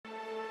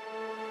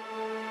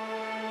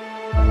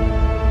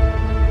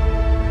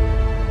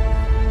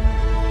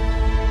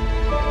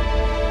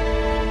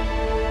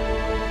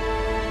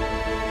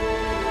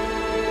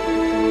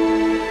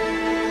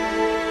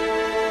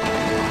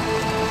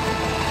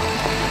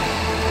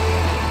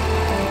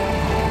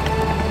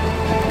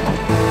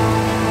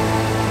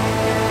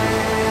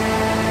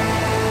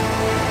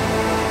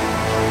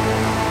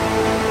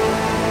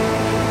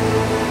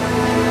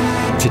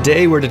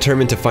Today we're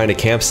determined to find a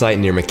campsite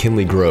near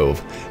McKinley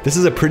Grove. This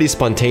is a pretty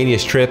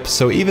spontaneous trip,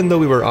 so even though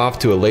we were off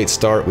to a late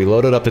start, we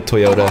loaded up the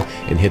Toyota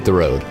and hit the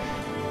road.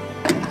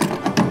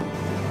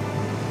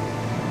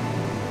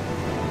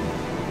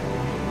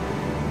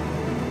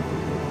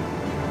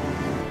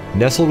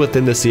 Nestled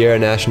within the Sierra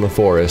National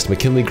Forest,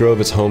 McKinley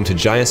Grove is home to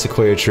giant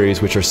sequoia trees,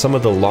 which are some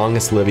of the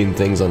longest living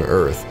things on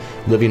Earth,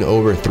 living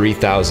over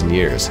 3,000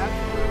 years.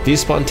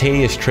 These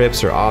spontaneous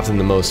trips are often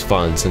the most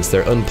fun since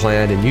they're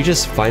unplanned and you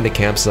just find a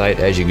campsite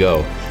as you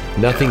go.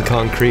 Nothing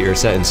concrete or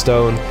set in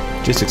stone,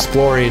 just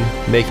exploring,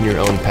 making your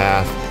own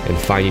path, and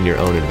finding your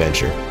own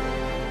adventure.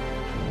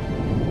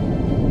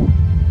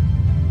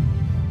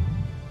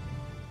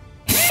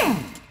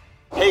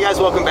 Hey guys,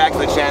 welcome back to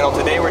the channel.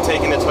 Today we're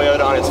taking the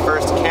Toyota on its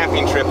first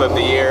camping trip of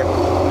the year.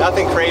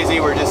 Nothing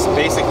crazy, we're just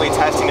basically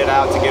testing it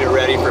out to get it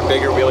ready for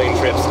bigger wheeling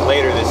trips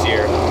later this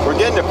year. We're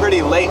getting a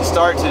pretty late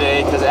start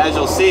today because as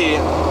you'll see,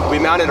 we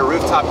mounted a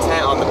rooftop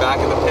tent on the back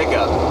of the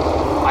pickup.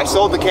 I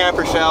sold the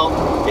camper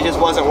shell, it just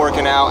wasn't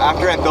working out.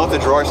 After I built the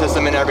drawer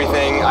system and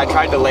everything, I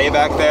tried to lay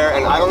back there,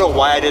 and I don't know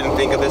why I didn't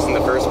think of this in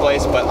the first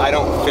place, but I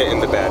don't fit in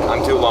the bed,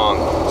 I'm too long.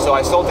 So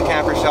I sold the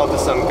camper shell to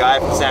some guy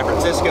from San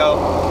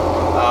Francisco.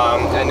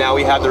 And now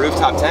we have the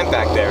rooftop tent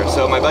back there.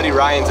 So my buddy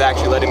Ryan's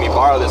actually letting me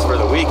borrow this for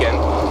the weekend,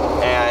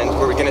 and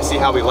we're gonna see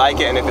how we like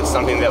it and if it's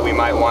something that we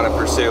might want to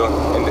pursue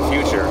in the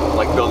future,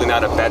 like building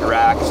out a bed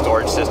rack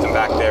storage system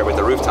back there with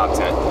the rooftop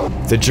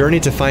tent. The journey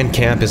to find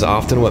camp is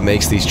often what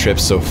makes these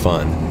trips so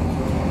fun.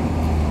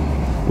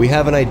 We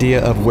have an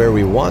idea of where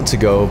we want to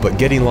go, but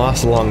getting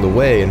lost along the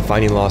way and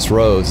finding lost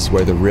roads is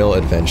where the real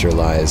adventure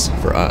lies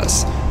for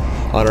us.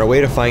 On our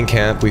way to find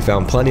camp, we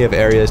found plenty of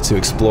areas to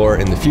explore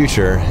in the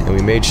future, and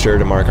we made sure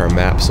to mark our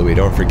map so we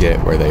don't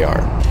forget where they are.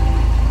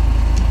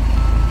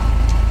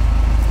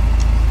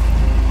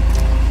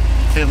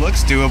 It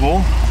looks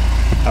doable.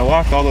 I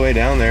walked all the way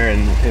down there,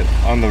 and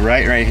on the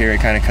right here, it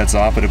kind of cuts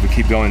off, but if we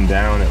keep going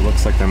down, it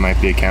looks like there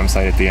might be a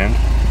campsite at the end.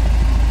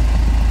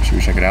 Should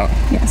we check it out?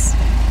 Yes.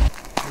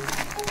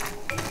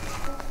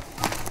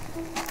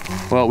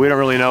 Well, we don't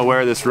really know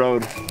where this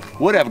road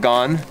would have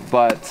gone,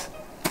 but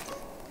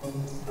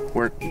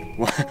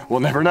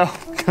we'll never know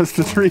because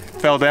the tree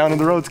fell down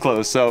and the road's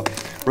closed. So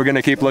we're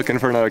gonna keep looking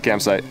for another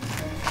campsite.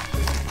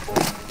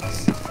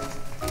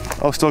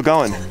 Oh, still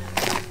going.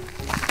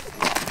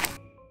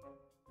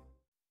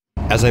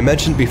 As I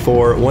mentioned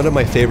before, one of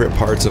my favorite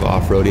parts of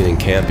off-roading and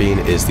camping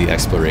is the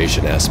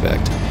exploration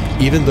aspect.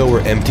 Even though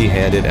we're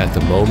empty-handed at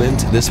the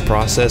moment, this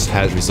process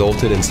has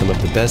resulted in some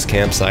of the best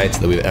campsites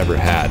that we've ever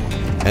had,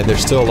 and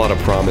there's still a lot of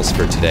promise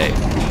for today.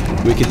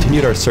 We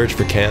continued our search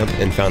for camp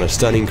and found a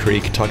stunning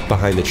creek tucked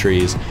behind the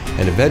trees,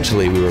 and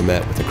eventually we were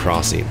met with a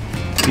crossing.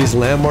 These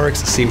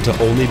landmarks seem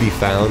to only be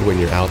found when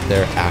you're out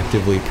there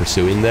actively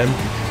pursuing them,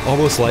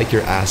 almost like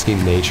you're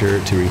asking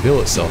nature to reveal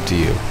itself to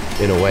you,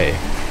 in a way.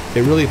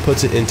 It really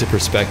puts it into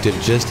perspective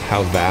just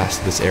how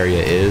vast this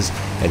area is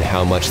and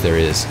how much there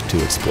is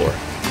to explore.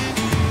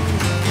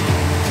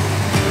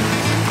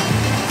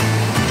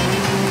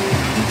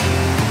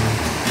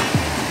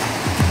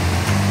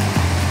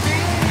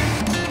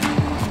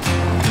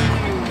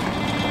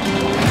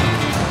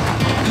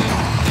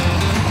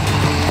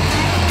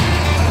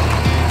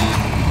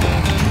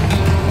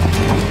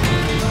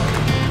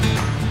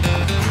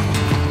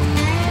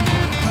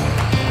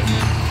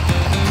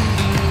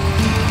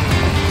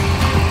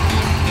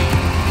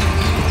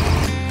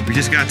 We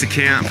just got to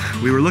camp.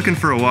 We were looking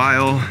for a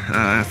while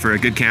for a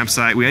good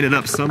campsite. We ended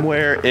up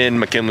somewhere in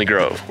McKinley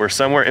Grove. We're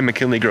somewhere in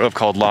McKinley Grove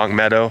called Long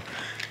Meadow,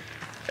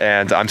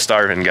 and I'm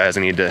starving, guys.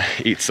 I need to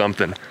eat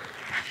something.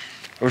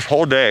 This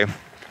whole day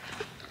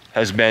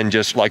has been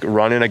just like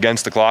running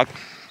against the clock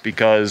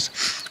because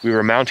we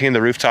were mounting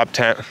the rooftop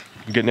tent,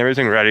 getting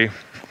everything ready.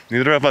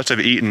 Neither of us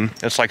have eaten.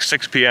 It's like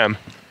 6 p.m.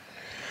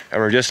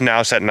 and we're just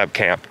now setting up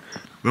camp.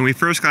 When we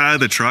first got out of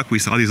the truck, we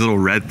saw these little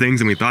red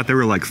things and we thought they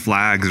were like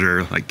flags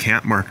or like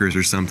camp markers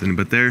or something,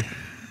 but they're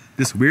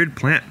this weird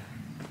plant.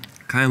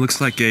 Kind of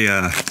looks like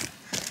a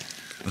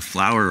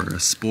flower or a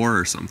spore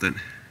or something.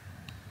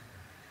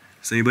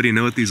 Does anybody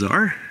know what these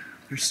are?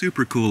 They're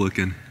super cool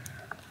looking.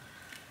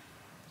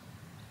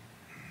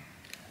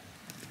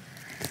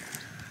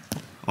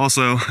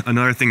 Also,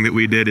 another thing that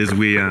we did is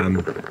we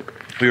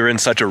were in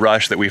such a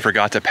rush that we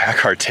forgot to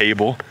pack our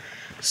table.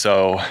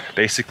 So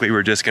basically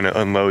we're just gonna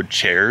unload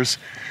chairs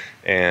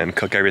and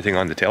cook everything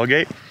on the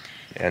tailgate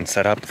and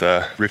set up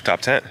the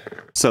rooftop tent.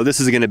 So this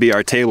is gonna be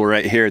our table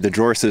right here, the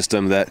drawer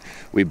system that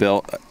we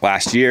built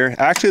last year.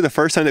 Actually, the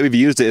first time that we've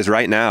used it is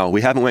right now.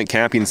 We haven't went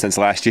camping since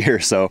last year,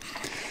 so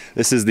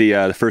this is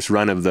the first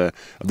run of the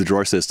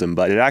drawer system,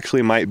 but it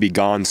actually might be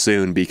gone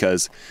soon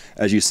because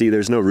as you see,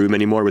 there's no room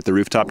anymore with the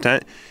rooftop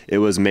tent. It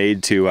was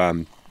made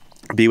to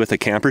be with a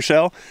camper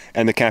shell,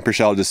 and the camper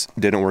shell just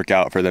didn't work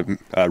out for the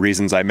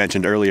reasons I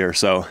mentioned earlier.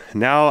 So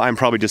now I'm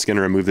probably just going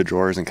to remove the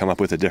drawers and come up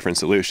with a different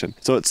solution.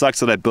 So it sucks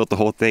that I built the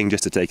whole thing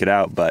just to take it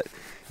out, but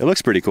it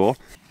looks pretty cool.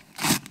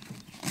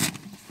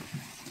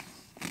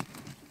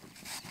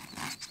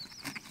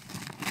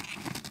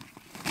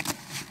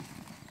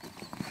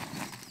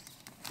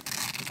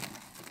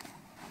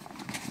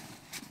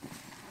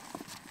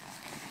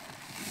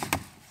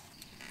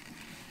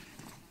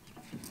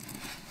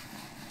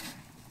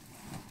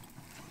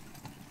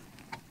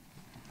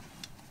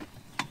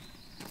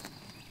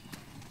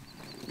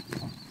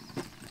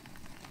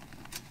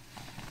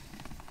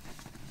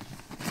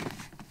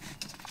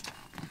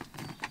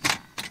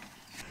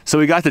 So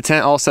we got the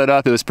tent all set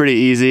up. It was pretty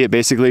easy. It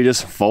basically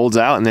just folds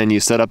out and then you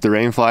set up the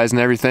rain flies and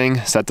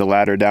everything, set the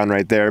ladder down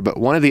right there. But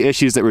one of the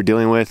issues that we're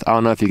dealing with, I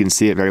don't know if you can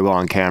see it very well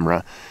on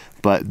camera,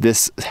 but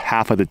this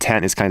half of the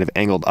tent is kind of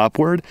angled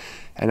upward.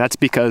 And that's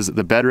because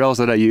the bed rails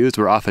that I used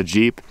were off a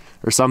Jeep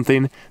or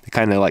something. It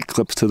kind of like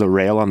clips to the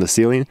rail on the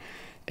ceiling,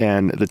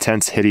 and the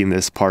tent's hitting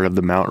this part of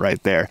the mount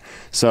right there.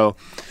 So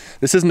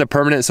this isn't a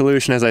permanent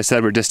solution. As I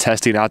said, we're just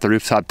testing out the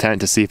rooftop tent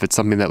to see if it's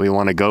something that we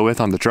want to go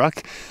with on the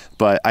truck.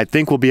 But I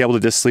think we'll be able to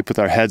just sleep with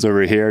our heads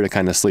over here to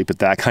kind of sleep at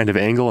that kind of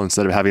angle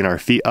instead of having our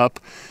feet up.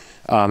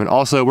 And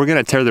also we're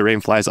going to tear the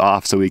rain flies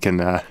off so we can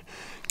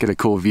get a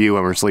cool view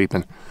when we're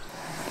sleeping.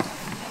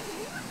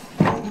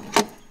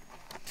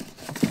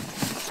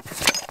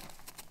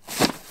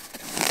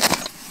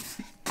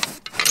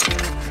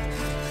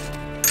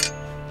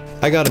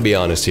 I gotta be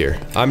honest here,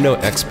 I'm no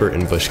expert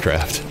in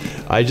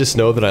bushcraft. I just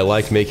know that I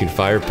like making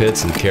fire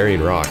pits and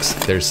carrying rocks.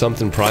 There's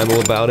something primal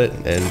about it,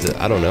 and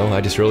I don't know, I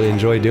just really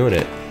enjoy doing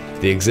it.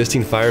 The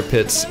existing fire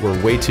pits were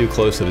way too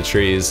close to the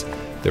trees,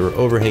 there were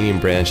overhanging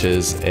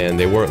branches, and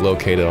they weren't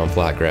located on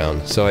flat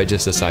ground, so I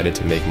just decided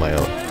to make my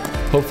own.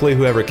 Hopefully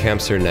whoever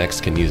camps here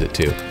next can use it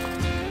too.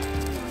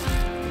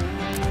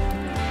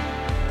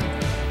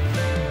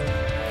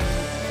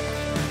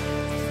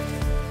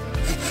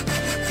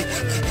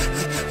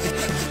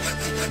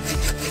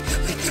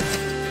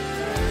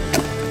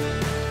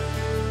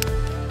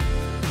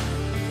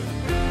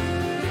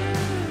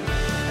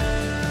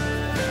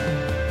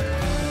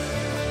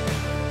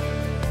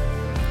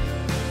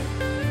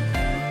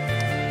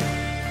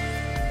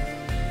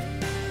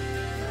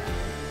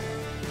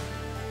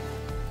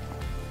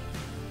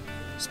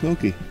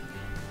 Smoky.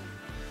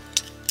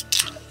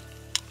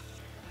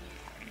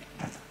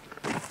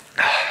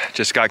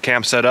 Just got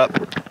camp set up.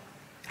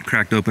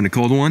 Cracked open a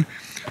cold one.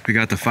 We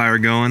got the fire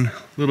going. A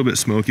little bit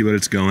smoky, but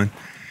it's going.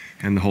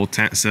 And the whole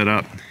tent set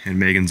up. And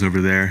Megan's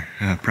over there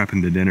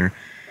prepping the dinner.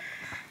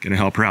 Gonna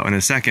help her out in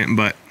a second,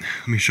 but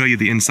let me show you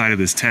the inside of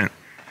this tent.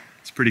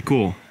 It's pretty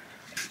cool.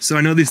 So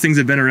I know these things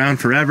have been around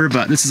forever,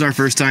 but this is our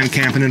first time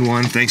camping in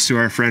one, thanks to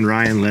our friend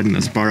Ryan letting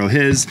us borrow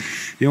his.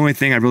 The only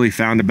thing I've really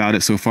found about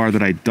it so far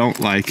that I don't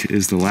like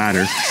is the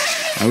ladder.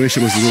 I wish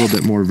it was a little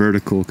bit more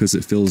vertical because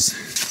it feels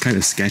kind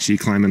of sketchy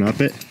climbing up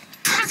it.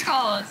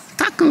 Tacos!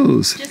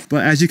 Tacos!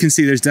 But as you can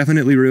see, there's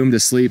definitely room to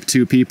sleep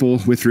 2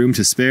 people with room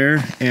to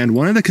spare. And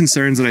one of the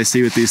concerns that I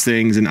see with these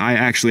things, and I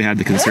actually had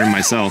the concern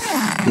myself,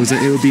 was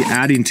that it would be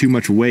adding too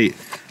much weight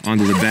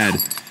onto the bed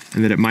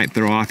and that it might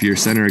throw off your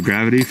center of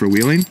gravity for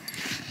wheeling.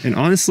 And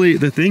honestly,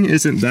 the thing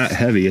isn't that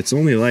heavy. It's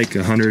only like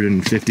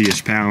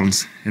 150-ish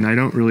pounds, and I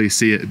don't really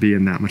see it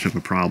being that much of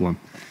a problem.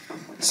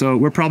 So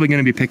we're probably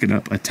gonna be picking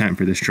up a tent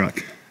for this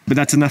truck. But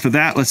that's enough of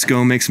that. Let's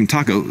go make some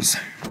tacos.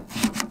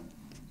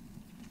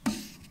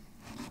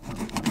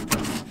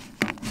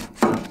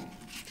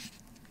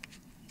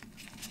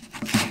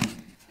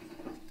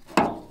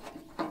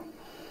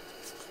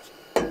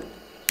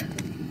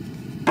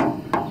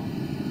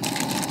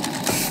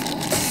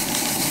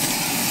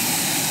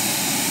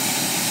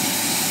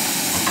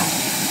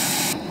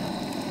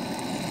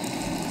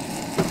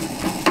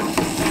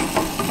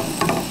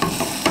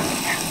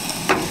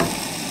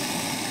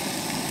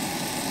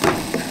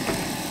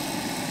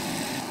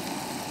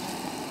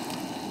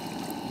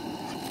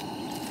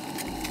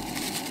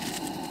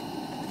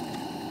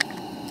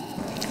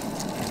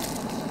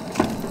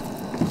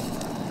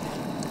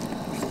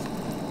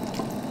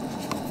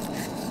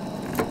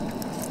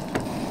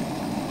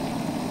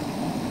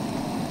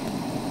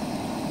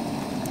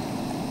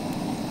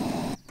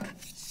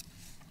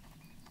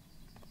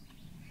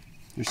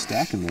 You're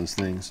stacking those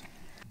things.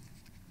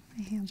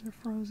 My hands are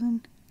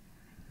frozen.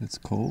 It's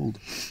cold.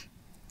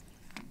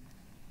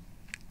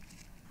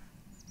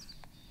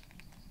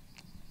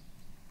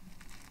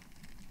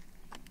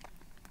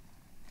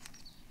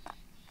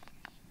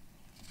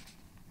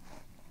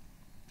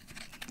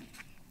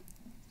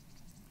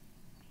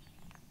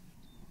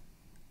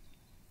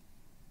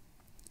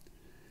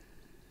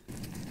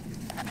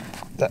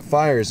 That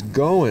fire is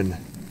going.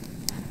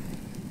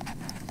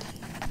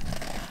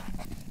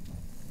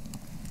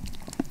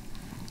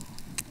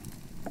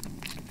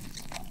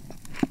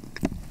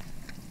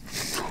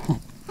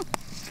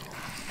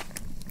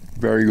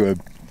 Very good.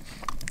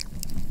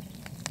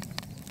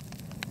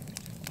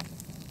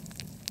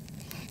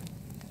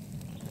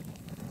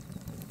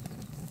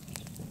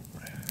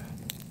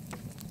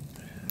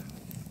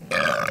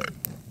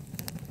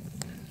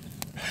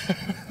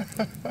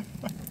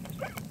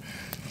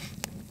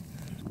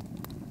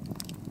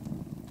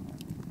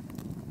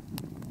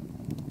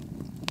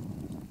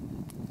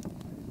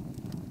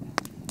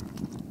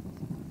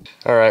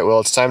 All right, well,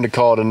 it's time to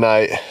call it a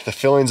night. The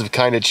feelings have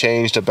kind of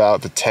changed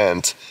about the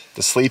tent.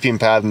 The sleeping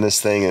pad in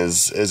this thing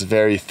is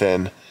very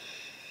thin,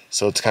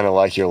 so it's kind of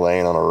like you're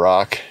laying on a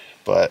rock,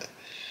 but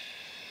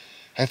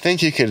I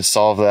think you could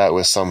solve that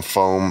with some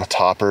foam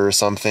topper or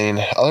something.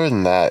 Other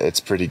than that, it's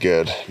pretty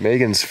good.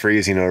 Megan's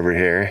freezing over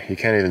here. You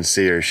can't even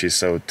see her. She's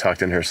so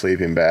tucked in her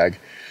sleeping bag.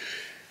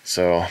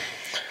 So,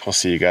 we'll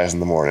see you guys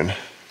in the morning.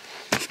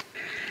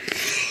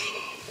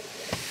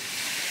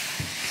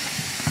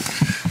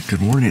 Good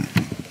morning.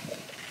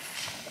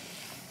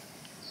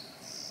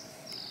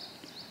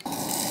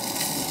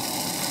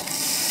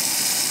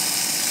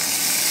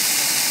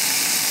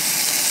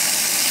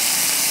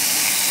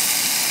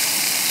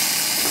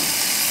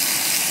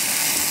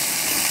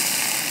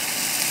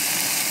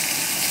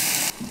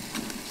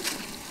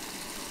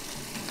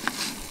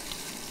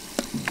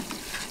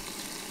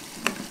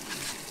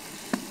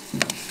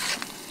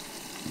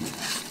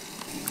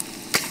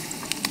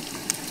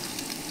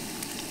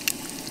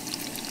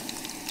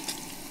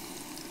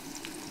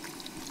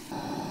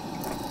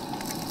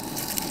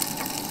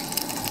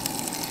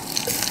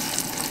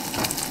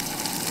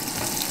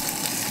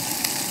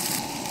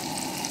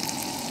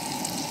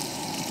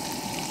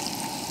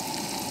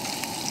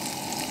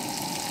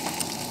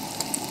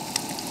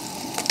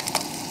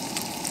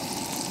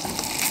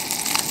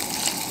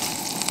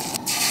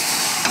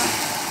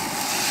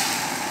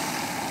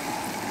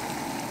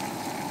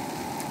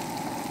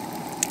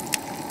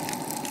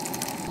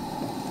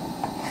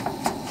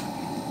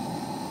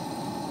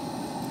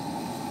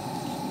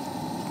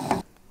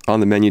 On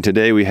the menu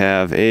today we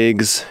have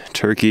eggs,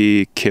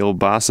 turkey,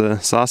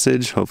 kielbasa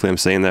sausage, hopefully I'm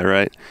saying that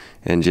right,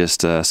 and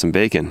just some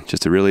bacon.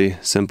 Just a really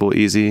simple,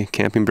 easy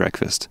camping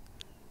breakfast.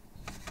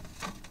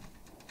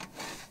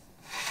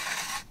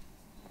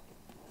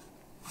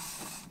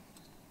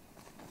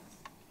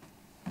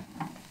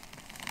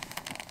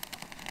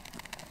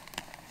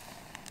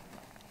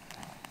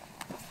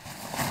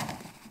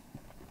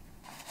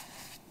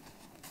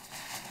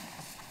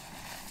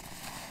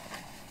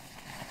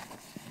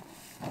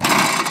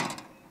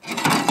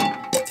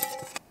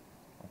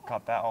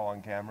 Caught that all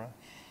on camera.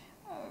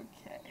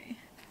 Okay.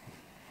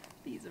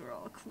 These are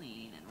all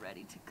clean and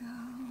ready to go.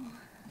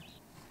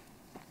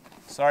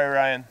 Sorry,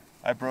 Ryan.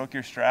 I broke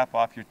your strap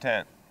off your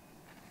tent.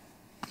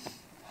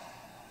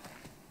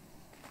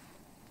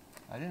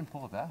 I didn't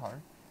pull it that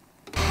hard.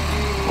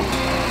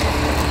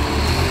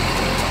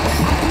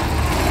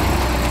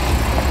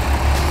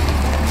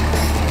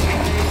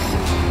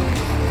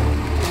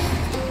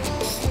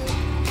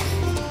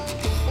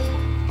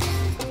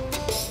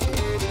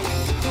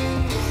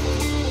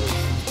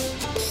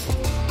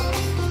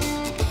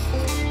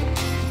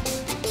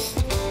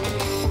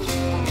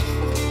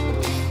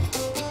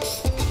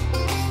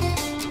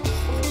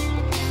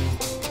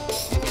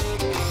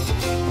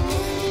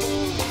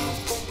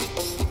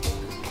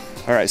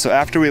 All right, so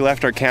after we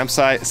left our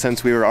campsite,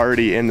 since we were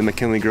already in the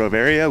McKinley Grove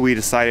area, we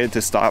decided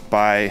to stop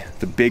by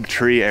the big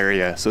tree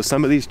area. So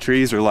some of these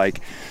trees are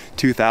like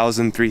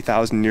 2,000,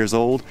 3,000 years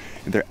old.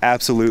 And they're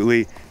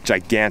absolutely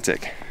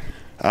gigantic.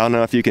 I don't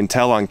know if you can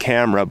tell on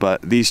camera,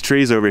 but these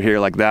trees over here,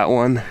 like that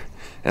one,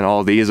 and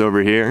all these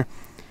over here,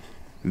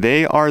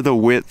 they are the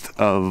width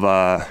of,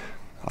 I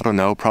don't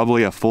know,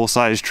 probably a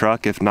full-size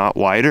truck, if not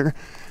wider.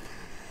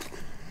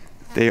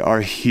 They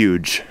are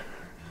huge.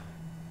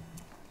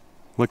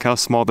 Look how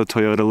small the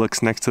Toyota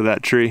looks next to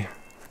that tree.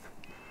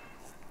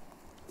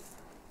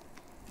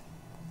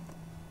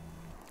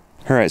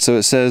 All right, so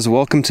it says,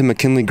 welcome to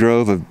McKinley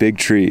Grove of Big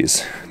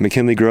Trees.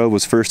 McKinley Grove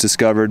was first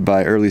discovered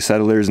by early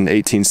settlers in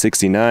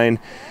 1869.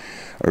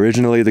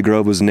 Originally, the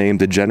grove was named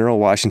the General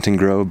Washington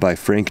Grove by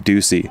Frank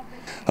Ducey,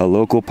 a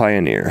local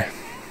pioneer.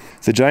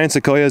 The giant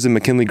sequoias in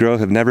McKinley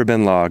Grove have never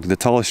been logged. The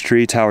tallest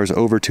tree towers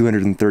over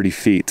 230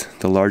 feet.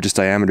 The largest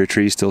diameter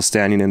tree still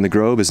standing in the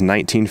grove is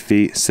 19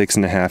 feet,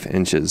 6.5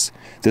 inches.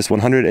 This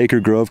 100-acre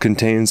grove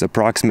contains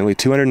approximately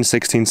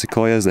 216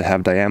 sequoias that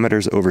have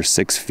diameters over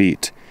 6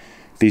 feet.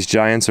 These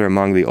giants are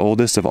among the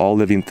oldest of all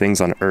living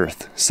things on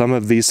Earth. Some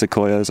of these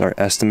sequoias are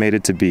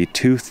estimated to be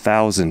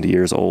 2,000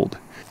 years old.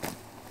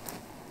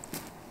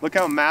 Look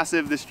how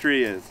massive this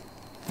tree is.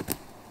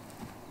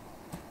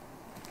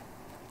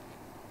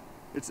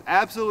 It's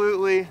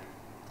absolutely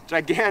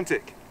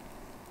gigantic.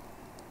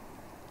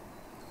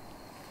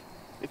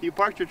 If you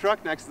parked your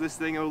truck next to this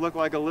thing, it would look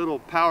like a little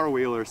power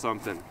wheel or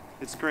something.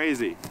 It's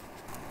crazy.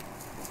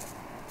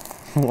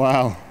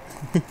 Wow.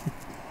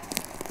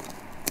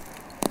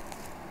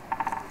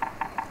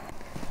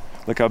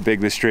 Look how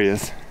big this tree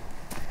is.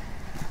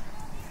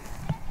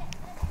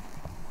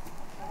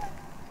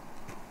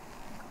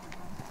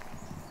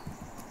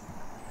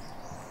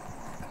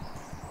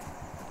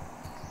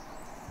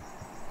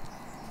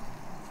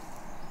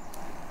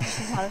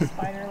 A lot of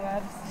spider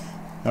webs.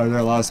 Are there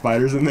a lot of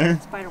spiders in there?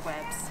 Spider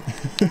webs.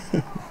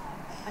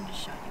 I'm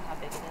just showing you how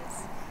big it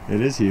is.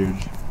 It is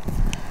huge.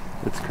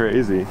 It's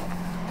crazy.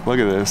 Look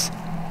at this.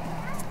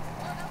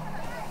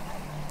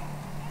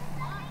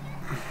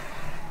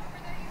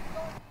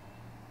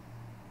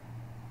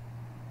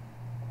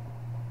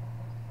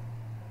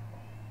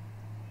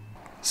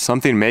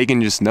 Something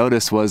Megan just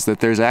noticed was that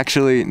there's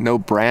actually no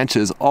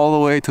branches all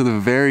the way to the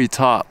very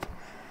top.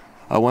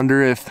 I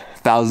wonder if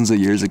thousands of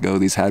years ago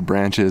these had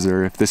branches,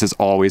 or if this is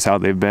always how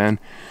they've been.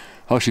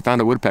 Oh, she found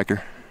a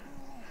woodpecker.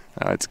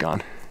 Oh, it's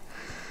gone.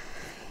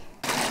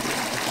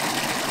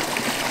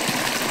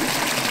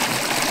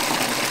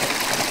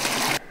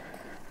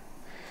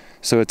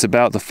 So it's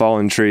about the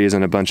fallen trees,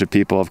 and a bunch of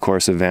people, of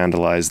course, have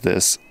vandalized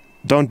this.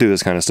 Don't do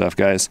this kind of stuff,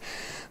 guys.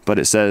 but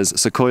it says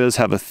sequoias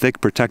have a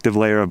thick protective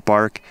layer of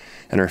bark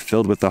and are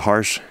filled with the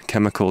harsh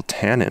chemical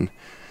tannin.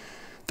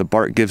 The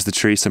bark gives the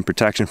tree some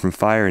protection from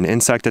fire and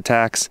insect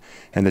attacks,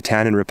 and the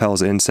tannin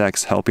repels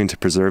insects, helping to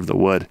preserve the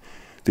wood.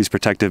 These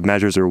protective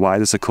measures are why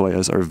the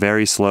sequoias are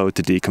very slow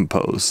to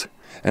decompose.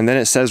 And then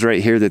it says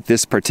right here that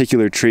this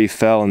particular tree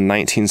fell in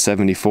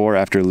 1974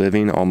 after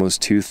living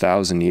almost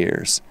 2,000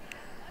 years.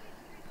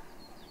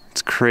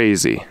 It's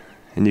crazy.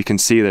 And you can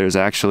see there's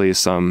actually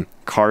some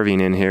carving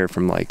in here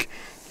from like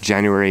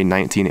January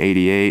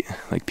 1988.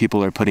 Like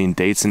people are putting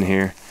dates in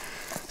here.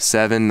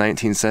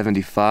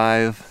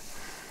 1975.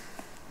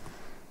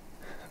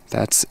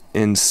 That's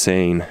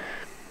insane.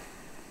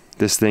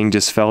 This thing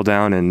just fell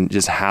down and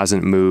just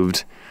hasn't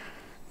moved.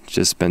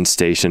 Just been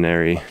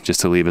stationary just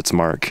to leave its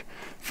mark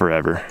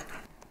forever.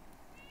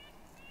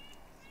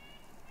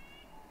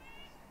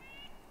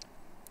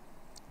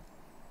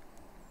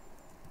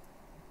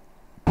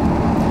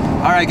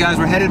 Alright guys,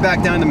 we're headed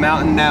back down the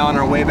mountain now on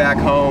our way back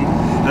home.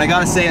 And I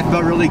gotta say, it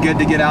felt really good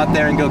to get out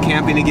there and go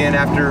camping again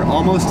after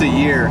almost a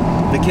year.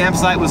 The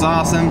campsite was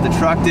awesome, the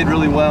truck did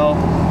really well,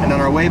 and on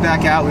our way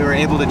back out we were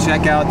able to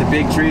check out the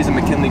big trees in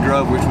McKinley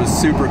Grove, which was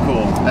super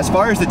cool. As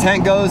far as the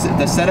tent goes,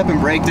 the setup and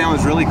breakdown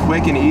was really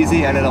quick and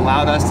easy, and it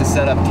allowed us to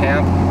set up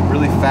camp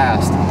really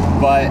fast.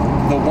 But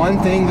the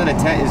one thing that a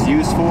tent is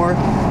used for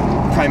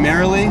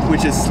primarily,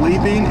 which is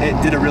sleeping, it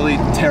did a really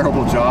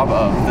terrible job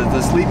of.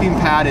 The sleeping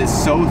pad is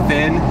so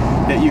thin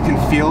that you can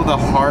feel the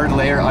hard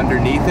layer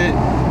underneath it,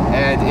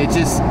 and it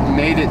just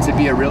made it to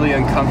be a really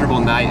uncomfortable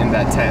night in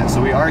that tent.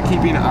 So we are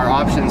keeping our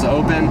options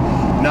open.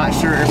 Not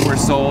sure if we're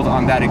sold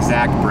on that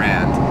exact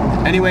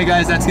brand. Anyway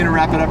guys, that's gonna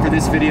wrap it up for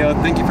this video.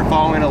 Thank you for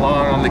following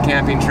along on the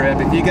camping trip.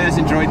 If you guys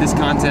enjoyed this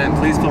content,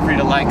 please feel free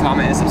to like,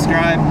 comment, and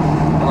subscribe.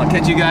 And I'll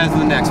catch you guys in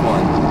the next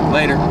one.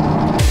 Later.